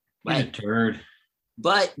 He's a turd.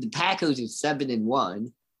 But the Packers are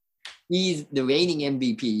 7-1. He's the reigning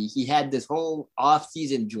MVP. He had this whole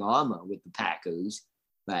offseason drama with the Packers,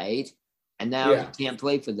 right? And now he can't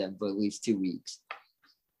play for them for at least 2 weeks.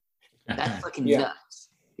 That's fucking nuts.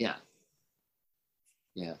 Yeah.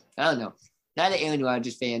 Yeah. I don't know. Not an Aaron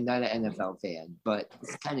Rodgers fan, not an NFL fan, but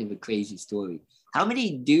it's kind of a crazy story. How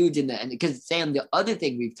many dudes because Sam, the other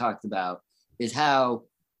thing we've talked about is how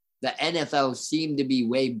the NFL seemed to be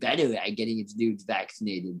way better at getting its dudes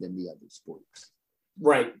vaccinated than the other sports.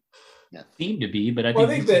 Right. Yeah. Seem to be, but I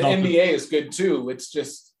think the NBA is good too. It's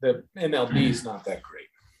just the MLB is not that great.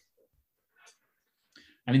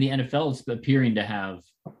 I mean, the NFL is appearing to have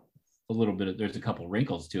a little bit of, there's a couple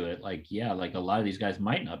wrinkles to it. Like a lot of these guys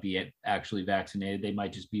might not be actually vaccinated. They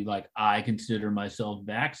might just be like, I consider myself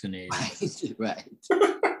vaccinated. Right.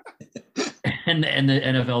 And the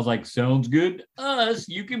NFL's like, sounds good to us.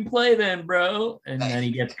 You can play then, bro. And then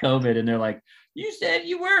he gets COVID and they're like, you said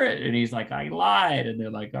you weren't. And he's like, I lied. And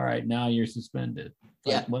they're like, all right, now you're suspended.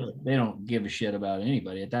 Like, they don't give a shit about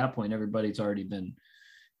anybody. At that point, everybody's already been,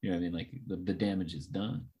 you know what I mean? Like the damage is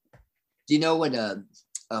done. Do you know what,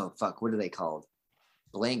 what are they called?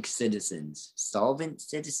 Blank citizens. Solvent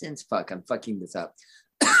citizens? Fuck, I'm fucking this up.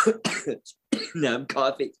 Now I'm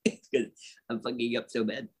coughing because I'm fucking up so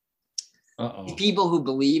bad. People who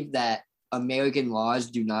believe that American laws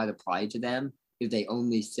do not apply to them if they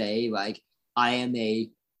only say like,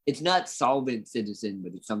 it's not solvent citizen,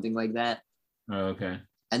 but it's something like that. Oh, okay.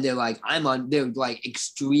 And they're like, they're like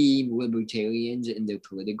extreme libertarians in their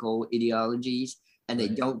political ideologies. And they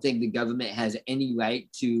don't think the government has any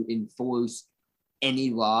right to enforce any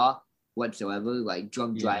law whatsoever, like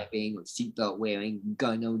drunk driving or seatbelt wearing,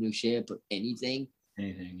 gun ownership, or anything.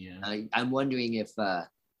 Anything, yeah. I'm wondering if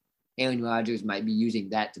Aaron Rodgers might be using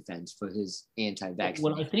that defense for his anti-vaccine.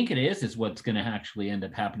 What I think it is what's going to actually end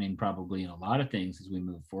up happening probably in a lot of things as we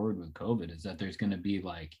move forward with COVID is that there's going to be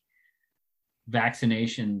like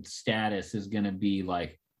vaccination status is going to be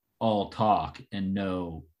like all talk and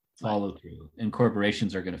no follow through, and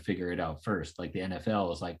corporations are going to figure it out first. Like the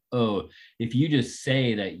NFL is like, oh, if you just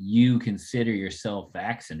say that you consider yourself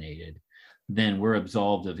vaccinated, then we're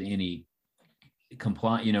absolved of any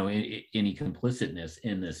any complicitness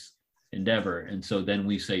in this endeavor, and so then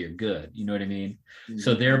we say you're good. You know what I mean? Mm-hmm.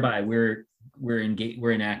 So thereby we're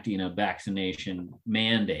enacting a vaccination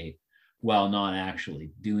mandate while not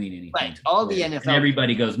actually doing anything. Right. All the NFL. And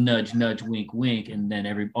everybody goes nudge, nudge, wink, wink, and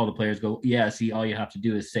then all the players go, yeah. See, all you have to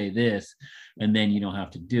do is say this, and then you don't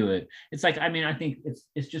have to do it. It's like, I mean, I think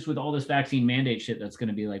it's just with all this vaccine mandate shit that's going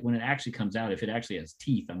to be like when it actually comes out, if it actually has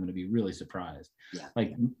teeth, I'm going to be really surprised. Yeah.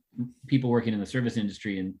 Like people working in the service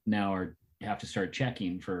industry and now have to start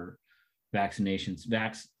checking for vaccination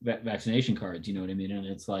cards. You know what I mean? And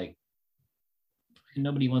it's like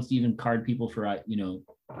nobody wants to even card people for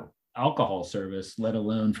alcohol service, let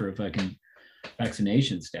alone for a fucking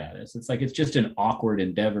vaccination status. It's like it's just an awkward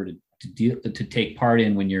endeavor to take part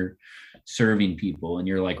in when you're serving people and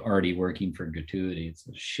you're like already working for gratuity. It's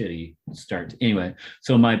a shitty start. Anyway,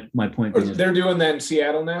 so my point is they're doing that in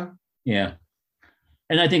Seattle now. Yeah.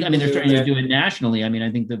 And I think, they're starting to do it nationally.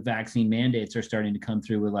 I think the vaccine mandates are starting to come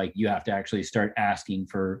through with like, you have to actually start asking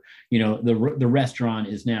for, the restaurant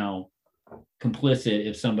is now complicit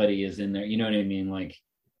if somebody is in there. You know what I mean? Like,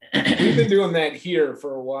 we've been doing that here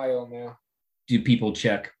for a while now. Do people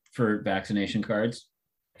check for vaccination cards?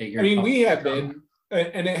 We have been,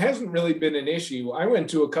 and it hasn't really been an issue. I went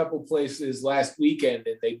to a couple places last weekend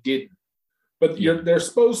and they didn't. But they're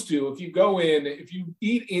supposed to. If you go in, if you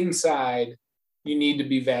eat inside, you need to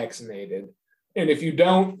be vaccinated. And if you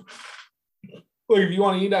don't, like if you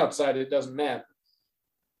want to eat outside, it doesn't matter.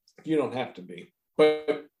 You don't have to be.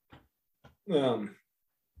 But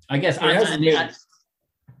I guess I'm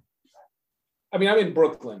in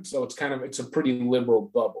Brooklyn, so it's a pretty liberal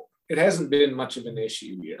bubble. It hasn't been much of an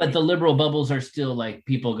issue yet. But the liberal bubbles are still like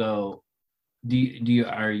people go,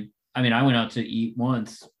 I went out to eat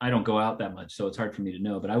once. I don't go out that much, so it's hard for me to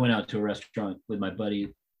know. But I went out to a restaurant with my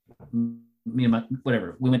buddy, me and my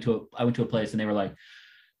whatever. I went to a place and they were like,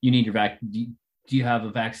 "You need your do you have a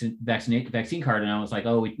vaccine card?" And I was like,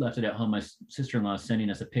 "Oh, we left it at home. My sister-in-law is sending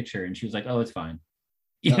us a picture," and she was like, "Oh, it's fine."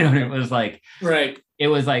 You know, it was like, right. It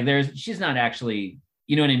was like she's not actually,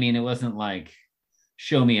 you know what I mean? It wasn't like,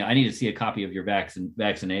 show me, I need to see a copy of your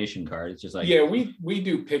vaccination card. It's just like, yeah, we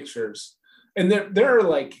do pictures, and there are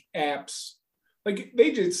like apps, like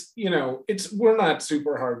they just, we're not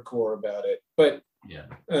super hardcore about it, but yeah.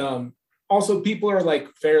 Also people are like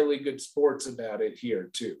fairly good sports about it here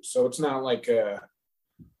too. So it's not like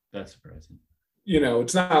that's surprising.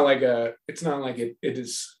 it's not like it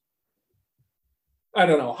is. I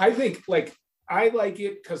don't know. I think I like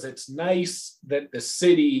it because it's nice that the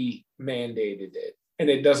city mandated it, and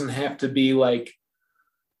it doesn't have to be like,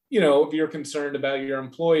 if you're concerned about your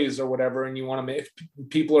employees or whatever, and you want them, if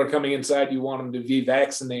people are coming inside, you want them to be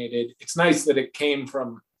vaccinated. It's nice that it came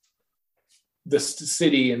from the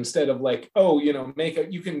city instead of like,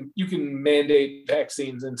 you can mandate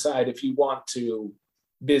vaccines inside if you want to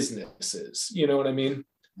businesses. You know what I mean?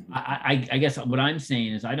 I guess what I'm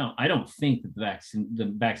saying is I don't think that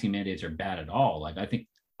the vaccine mandates are bad at all. Like, I think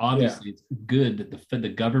obviously it's good that the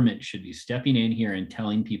government should be stepping in here and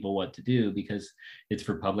telling people what to do, because it's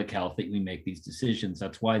for public health that we make these decisions.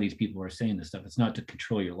 That's why these people are saying this stuff. It's not to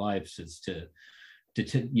control your lives, it's to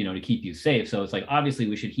keep you safe. So it's like, obviously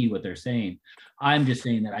we should heed what they're saying. I'm just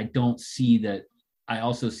saying that I don't see that. I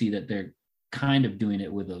also see that they're kind of doing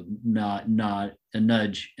it with a not a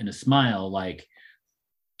nudge and a smile, like,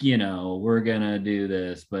 we're gonna do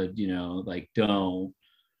this, but like, don't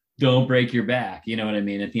break your back. You know what I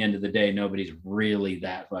mean? At the end of the day, nobody's really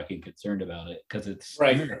that fucking concerned about it, because it's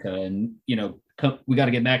right. America, and we got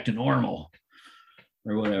to get back to normal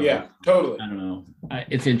or whatever. Yeah, totally. I don't know.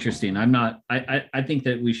 It's interesting. I think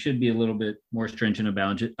that we should be a little bit more stringent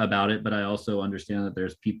about it, but I also understand that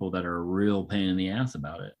there's people that are a real pain in the ass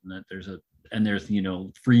about it, and that there's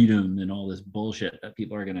freedom and all this bullshit that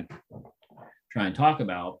people are gonna try and talk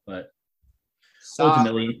about. But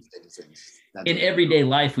ultimately, in everyday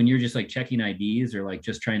life, when you're just like checking IDs or like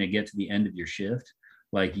just trying to get to the end of your shift,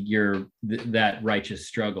 like that righteous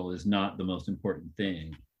struggle is not the most important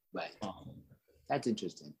thing. Right. That's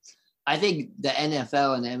interesting. I think the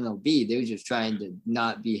NFL and MLB, they're just trying to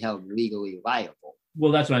not be held legally liable.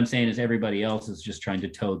 Well, that's what I'm saying, is everybody else is just trying to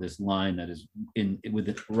toe this line that is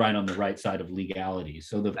right on the right side of legality.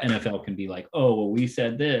 So the NFL can be like, oh, well, we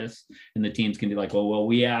said this, and the teams can be like, oh, well,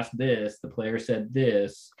 we asked this, the player said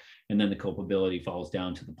this, and then the culpability falls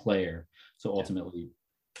down to the player. So ultimately,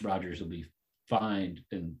 Rodgers will be fined,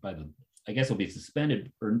 and I guess he'll be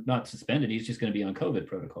suspended, or not suspended. He's just going to be on COVID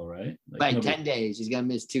protocol, right? Right, 10 days. He's going to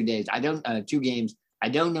miss 2 days. 2 games. I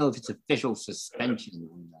don't know if it's official suspension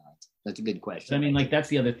or not. That's a good question. So, I mean, like, that's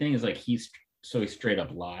the other thing, is like he straight up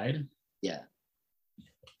lied. Yeah.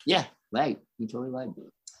 Yeah, right. He totally lied.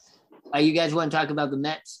 You guys want to talk about the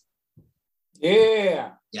Mets?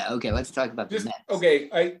 Yeah. Yeah, okay, let's talk about the Mets. Okay,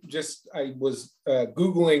 I was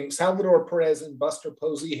Googling. Salvador Perez and Buster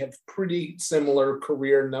Posey have pretty similar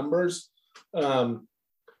career numbers.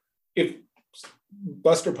 If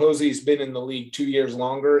Buster Posey's been in the league 2 years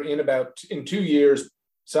longer, in 2 years,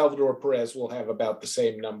 Salvador Perez will have about the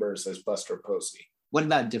same numbers as Buster Posey. What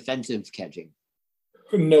about defensive catching?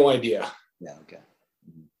 No idea. Yeah, okay.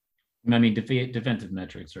 I mean, defensive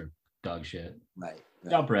metrics are dog shit. Right.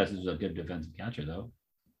 Sal Perez is a good defensive catcher, though.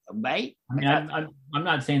 Right. I mean, I'm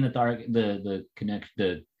not saying that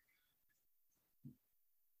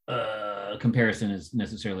the comparison is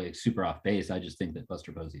necessarily super off base. I just think that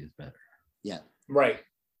Buster Posey is better. Yeah. Right.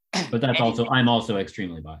 But I'm also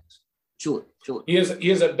extremely biased. Sure. He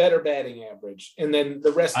has a better batting average, and then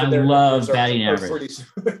the rest of their numbers are pretty.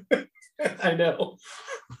 I know.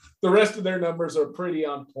 The rest of their numbers are pretty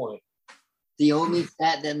on point. The only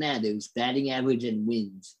stat that matters: batting average and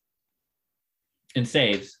wins. And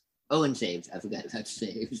saves. Oh, and saves. I forgot about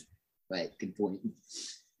saves. Right. Good point.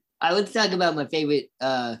 Let's talk about my favorite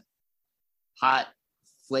hot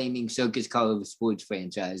flaming circus car of a sports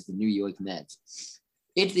franchise, the New York Mets.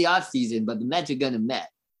 It's the offseason, but the Mets are going to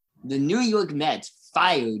Met. The New York Mets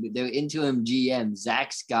fired their interim GM,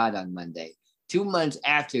 Zach Scott, on Monday, 2 months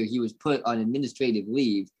after he was put on administrative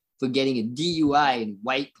leave for getting a DUI in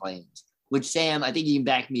White Plains, which, Sam, I think you can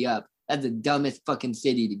back me up. That's the dumbest fucking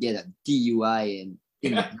city to get a DUI in.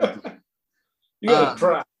 You gotta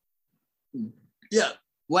try. Yeah.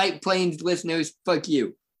 White Plains listeners, fuck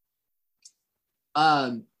you.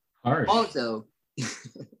 Harsh. Also,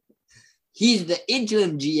 he's the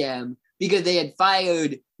interim GM because they had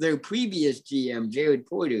fired their previous GM, Jared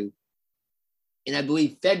Porter, in, I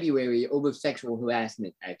believe, February over sexual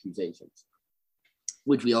harassment accusations,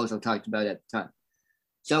 which we also talked about at the time.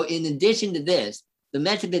 So in addition to this, the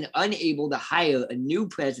Mets have been unable to hire a new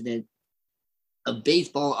president of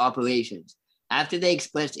baseball operations after they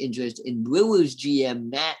expressed interest in Brewers GM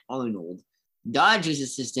Matt Arnold, Dodgers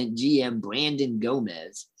assistant GM Brandon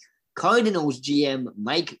Gomez, Cardinals GM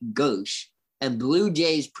Mike Gersh, and Blue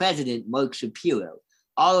Jays president Mark Shapiro,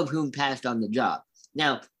 all of whom passed on the job.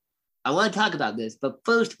 Now, I want to talk about this, but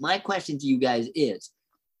first, my question to you guys is,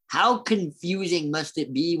 how confusing must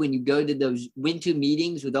it be when you go to those winter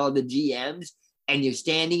meetings with all the GMs and you're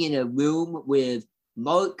standing in a room with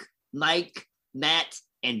Mark, Mike, Matt,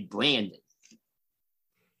 and Brandon.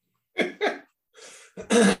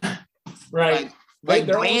 Right. Like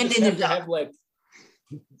They're all Brandon just have is to have like,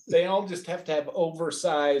 they all just have to have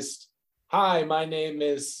oversized, hi, my name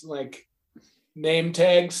is like name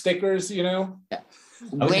tag stickers, you know?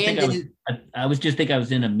 I was just think I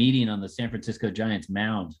was in a meeting on the San Francisco Giants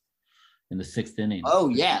mound in the 6th inning. Oh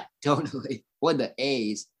yeah, totally. Or the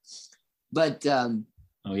A's. But oh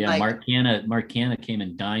yeah, Mark Canna came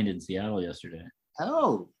and dined in Seattle yesterday.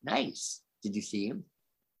 Oh, nice. Did you see him?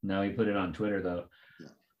 No, he put it on Twitter though.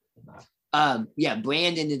 Yeah,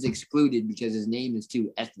 Brandon is excluded because his name is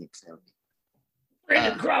too ethnic sounding.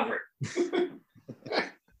 Brandon Crawford.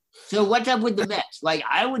 So what's up with the Mets? Like,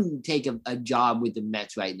 I wouldn't take a job with the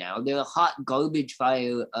Mets right now. They're a hot dumpster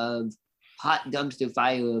fire of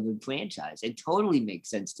a franchise. It totally makes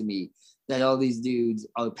sense to me that all these dudes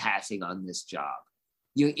are passing on this job.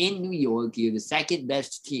 You're in New York. You're the second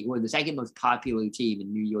best team, or the second most popular team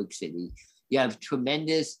in New York City. You have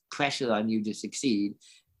tremendous pressure on you to succeed.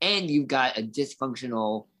 And you've got a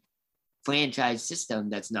dysfunctional franchise system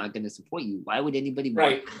that's not going to support you. Why would anybody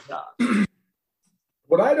want the job?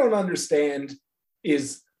 What I don't understand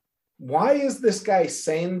is, why is this guy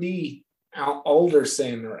Sandy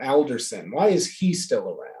Alderson? Why is he still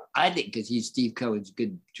around? I think because he's Steve Cohen's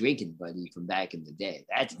good drinking buddy from back in the day.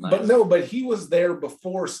 But he was there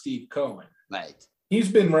before Steve Cohen. Right.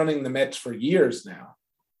 He's been running the Mets for years now.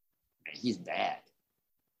 He's bad.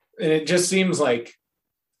 And it just seems like,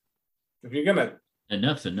 if you're gonna,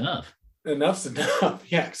 enough's enough. Enough's enough.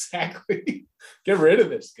 Yeah, exactly. Get rid of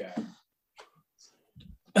this guy.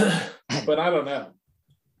 But I don't know.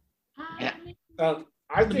 Yeah.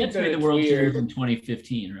 I think that the World Series in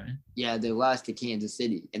 2015, right? Yeah, they lost to Kansas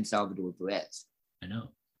City and Salvador Perez. I know.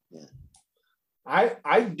 Yeah.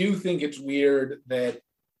 I do think it's weird that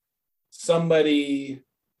somebody.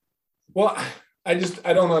 Well, I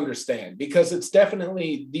don't understand, because it's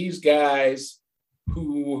definitely these guys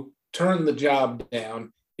who turned the job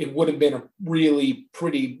down. It would have been a really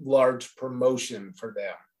pretty large promotion for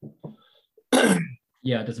them.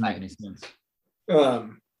 Yeah, it doesn't make any sense.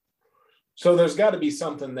 So there's got to be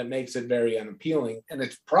something that makes it very unappealing, and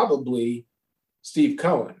it's probably Steve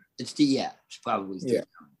Cohen. It's probably Steve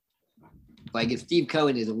Cohen. Like, if Steve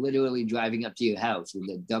Cohen is literally driving up to your house with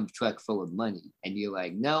a dump truck full of money, and you're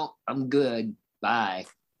like, no, I'm good, bye.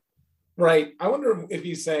 Right. I wonder if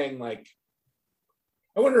he's saying, like,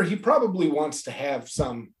 he probably wants to have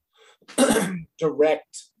some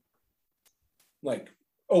direct, like,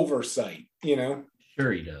 oversight, you know?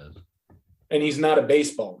 Sure he does. And he's not a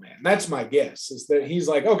baseball man. That's my guess, is that he's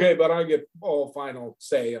like, okay, but I get all final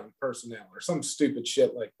say on personnel or some stupid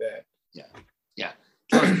shit like that. Yeah.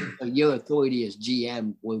 Your authority as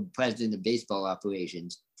GM or president of baseball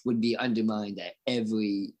operations would be undermined at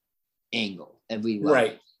every angle, every level.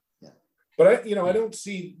 Right. Yeah. But I don't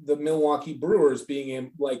see the Milwaukee Brewers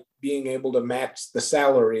being able to match the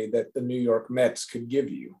salary that the New York Mets could give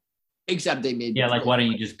you. Except they made. Yeah, like, why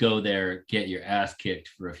don't you just go there, get your ass kicked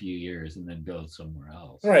for a few years, and then go somewhere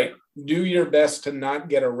else? Right. Do your best to not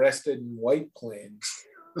get arrested in White Plains.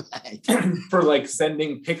 Right. For, like,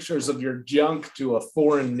 sending pictures of your junk to a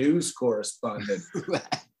foreign news correspondent.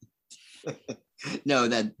 Right. No,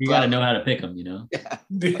 that you got to know how to pick them, you know. Yeah.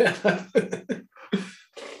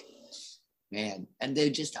 Man, and they're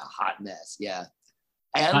just a hot mess. Yeah,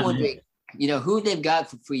 I'm wondering, who they've got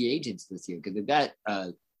for free agents this year, because they've got.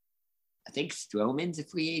 I think Stroman's a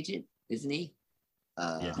free agent, isn't he?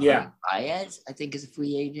 Yeah. Baez, I think, is a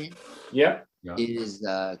free agent. Yep. Is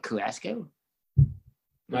Carrasco?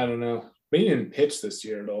 I don't know. But he didn't pitch this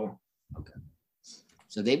year at all. Okay.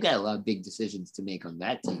 So they've got a lot of big decisions to make on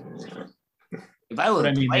that team. If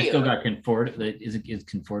they still got Conforto. Is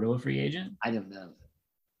Conforto a free agent? I don't know.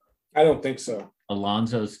 I don't think so.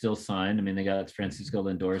 Alonso's still signed. I mean, they got Francisco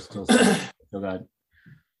Lindor still signed. Still got.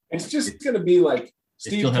 It's just going to be like,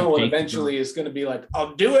 Steve Cohen eventually is going to be like,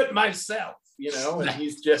 I'll do it myself, and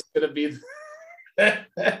he's just going to be.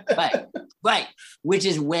 Right. Which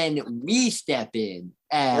is when we step in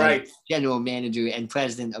as general manager and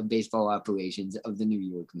president of baseball operations of the New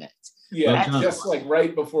York Mets. Yeah, just like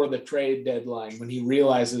right before the trade deadline, when he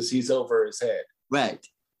realizes he's over his head. Right.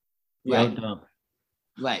 Yeah.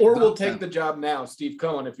 Right. Or we'll take the job now, Steve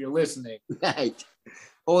Cohen, if you're listening. Right.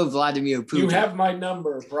 Or Vladimir Putin. You have my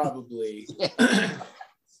number, probably.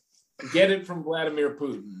 Get it from Vladimir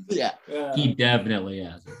Putin. Yeah. He definitely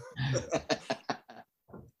has it.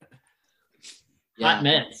 Hot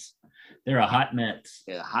Mets. They're a hot Mets.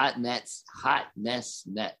 Yeah, hot Mets. Hot mess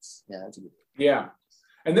Mets. Yeah, that's a good. Yeah.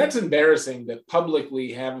 And that's embarrassing that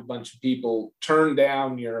publicly have a bunch of people turn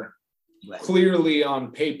down your clearly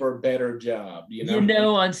on paper better job. You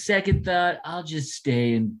know, on second thought, I'll just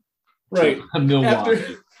stay in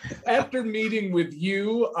Milwaukee. After meeting with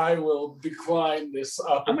you, I will decline this.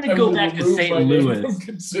 I'm going to go back to St. Louis. From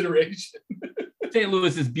consideration. St.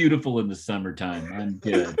 Louis is beautiful in the summertime. I'm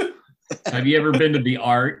good. Have you ever been to the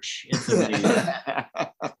Arch? It's amazing.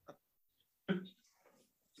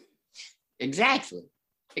 Exactly.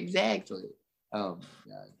 Oh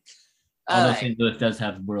my God. Although St. Louis does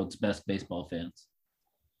have the world's best baseball fans.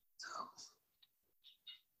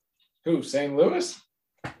 Who? St. Louis?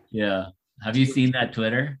 Yeah. Have you seen that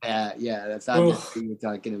Twitter? Yeah, that's not the thing we're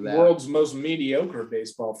talking about. World's most mediocre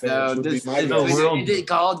baseball fans. No, is it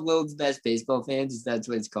called World's Best Baseball Fans? Is that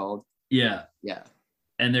what it's called? Yeah. Yeah.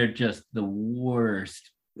 And they're just the worst.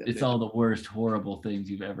 It's all the worst, horrible things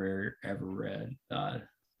you've ever read. God.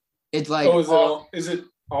 It's like is it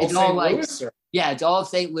all St. Louis? Yeah, it's all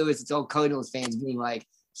St. Louis. It's all Cardinals fans being like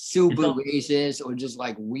super racist or just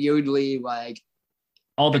like weirdly like.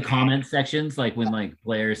 All the comment sections, like when like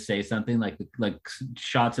players say something, like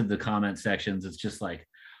shots of the comment sections, it's just like,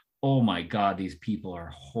 oh my God, these people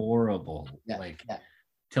are horrible.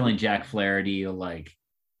 Telling Jack Flaherty to like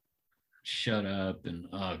shut up and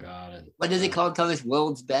oh God. What is it called, Thomas?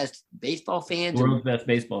 World's Best Baseball Fans? World's Best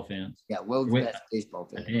Baseball Fans. Yeah, World's Best Baseball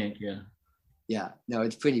Fans. I think, yeah. Yeah, no,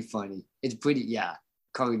 it's pretty funny.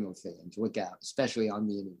 Cardinal fans, look out, especially on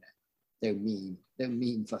the internet. They're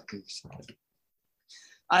mean fuckers.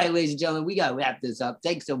 All right, ladies and gentlemen, we got to wrap this up.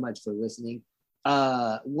 Thanks so much for listening.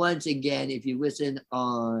 Once again, if you listen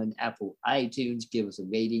on Apple iTunes, give us a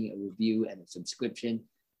rating, a review, and a subscription.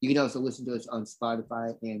 You can also listen to us on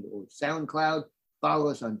Spotify and or SoundCloud. Follow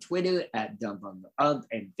us on Twitter at Dump on the Ump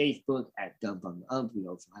and Facebook at Dump on the Ump. We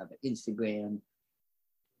also have an Instagram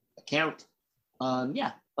account. All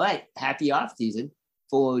right. Happy off season.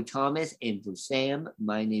 For Thomas and for Sam,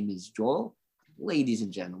 my name is Joel. Ladies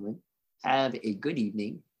and gentlemen, have a good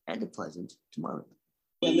evening and a pleasant tomorrow.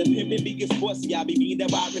 Well, if him and me get sports, y'all be being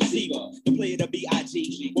that wide receiver. The player, the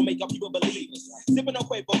B.I.G. will make our people believers. Sipping on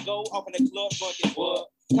Quavo Gold, off in the club, drunken wood.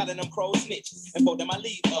 Calling them crow snitches and folding my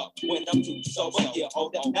leave up. When I'm too sober,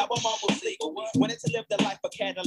 older, album almost legal. Wanted to live the life of Cadillac.